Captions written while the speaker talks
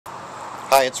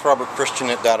Hi, it's Robert Christian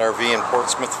at Dodd RV in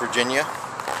Portsmouth, Virginia.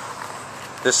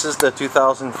 This is the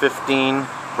 2015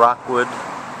 ROCKWOOD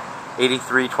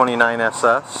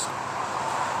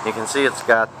 8329SS. You can see it's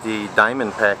got the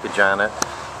diamond package on it.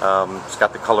 It's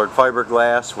got the colored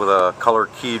fiberglass with a color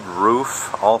keyed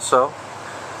roof also.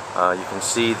 You can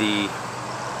see the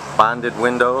bonded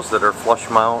windows that are flush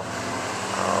mount.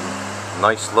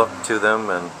 Nice look to them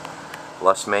and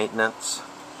less maintenance.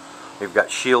 You've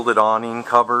got shielded awning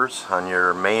covers on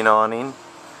your main awning,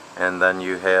 and then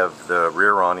you have the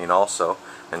rear awning also,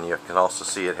 and you can also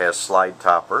see it has slide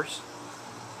toppers.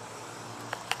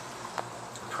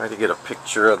 Try to get a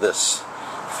picture of this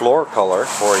floor color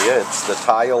for you. It's the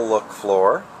tile look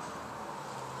floor.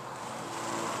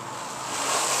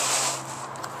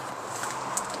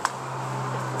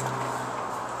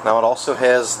 Now it also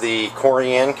has the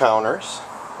Corian counters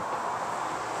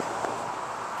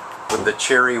with the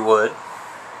cherry wood.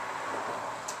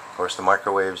 Of course, the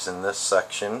microwave's in this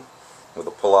section with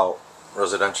a pull-out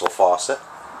residential faucet.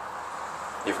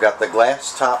 You've got the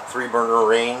glass top 3-burner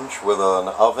range with an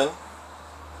oven,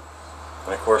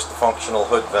 and of course the functional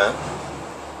hood vent.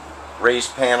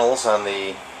 Raised panels on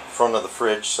the front of the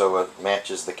fridge so it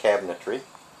matches the cabinetry.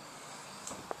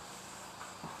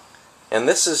 And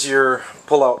this is your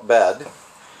pull-out bed,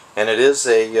 and it is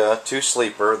a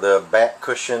two-sleeper. The back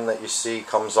cushion that you see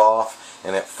comes off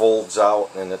and it folds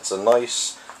out, and it's a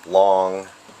nice long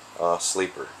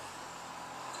sleeper.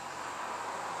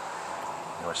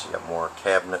 Notice you got more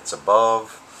cabinets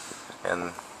above,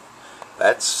 and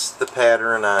that's the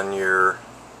pattern on your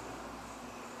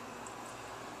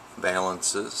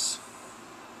valances.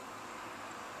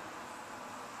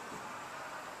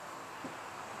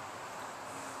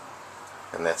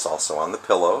 And that's also on the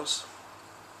pillows.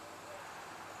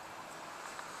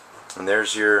 And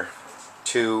there's your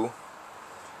two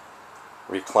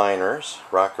recliners,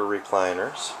 rocker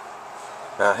recliners.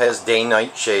 Now it has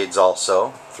day-night shades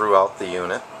also throughout the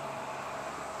unit.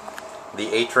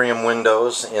 The atrium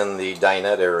windows in the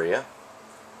dinette area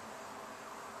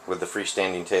with the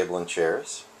freestanding table and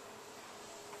chairs.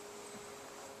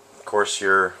 Of course,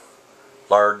 your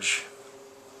large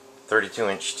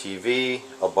 32-inch TV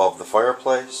above the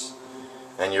fireplace,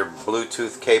 and your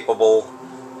Bluetooth capable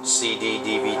CD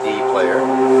DVD player.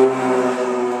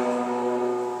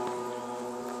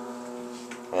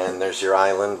 And there's your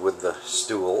island with the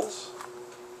stools.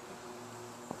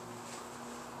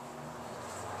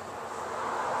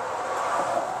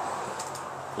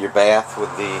 Your bath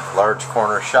with the large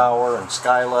corner shower and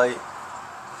skylight.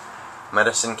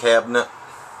 Medicine cabinet.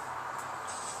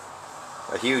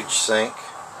 A huge sink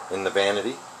in the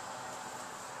vanity,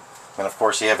 and of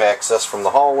course you have access from the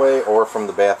hallway or from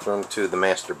the bathroom to the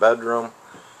master bedroom.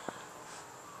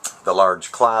 The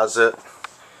large closet,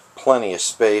 plenty of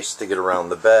space to get around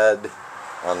the bed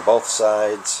on both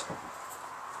sides,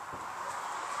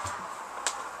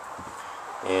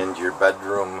 and your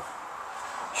bedroom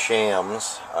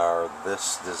shams are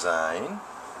this design,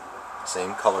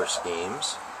 same color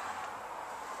schemes.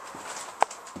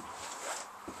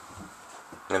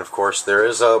 And of course there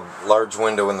is a large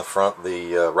window in the front.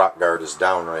 The rock guard is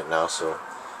down right now, so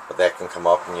but that can come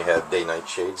up, and you have day-night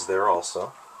shades there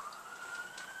also.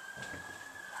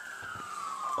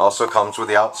 Also comes with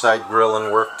the outside grill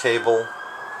and work table,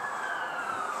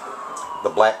 the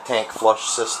black tank flush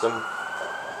system,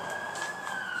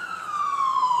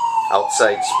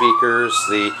 outside speakers.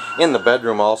 In the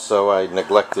bedroom also, I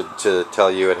neglected to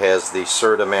tell you, it has the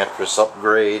Serta mattress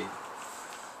upgrade.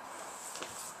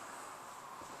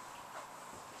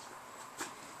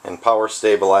 And power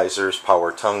stabilizers,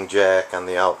 power tongue jack on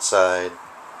the outside,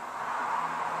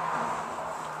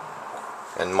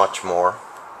 and much more.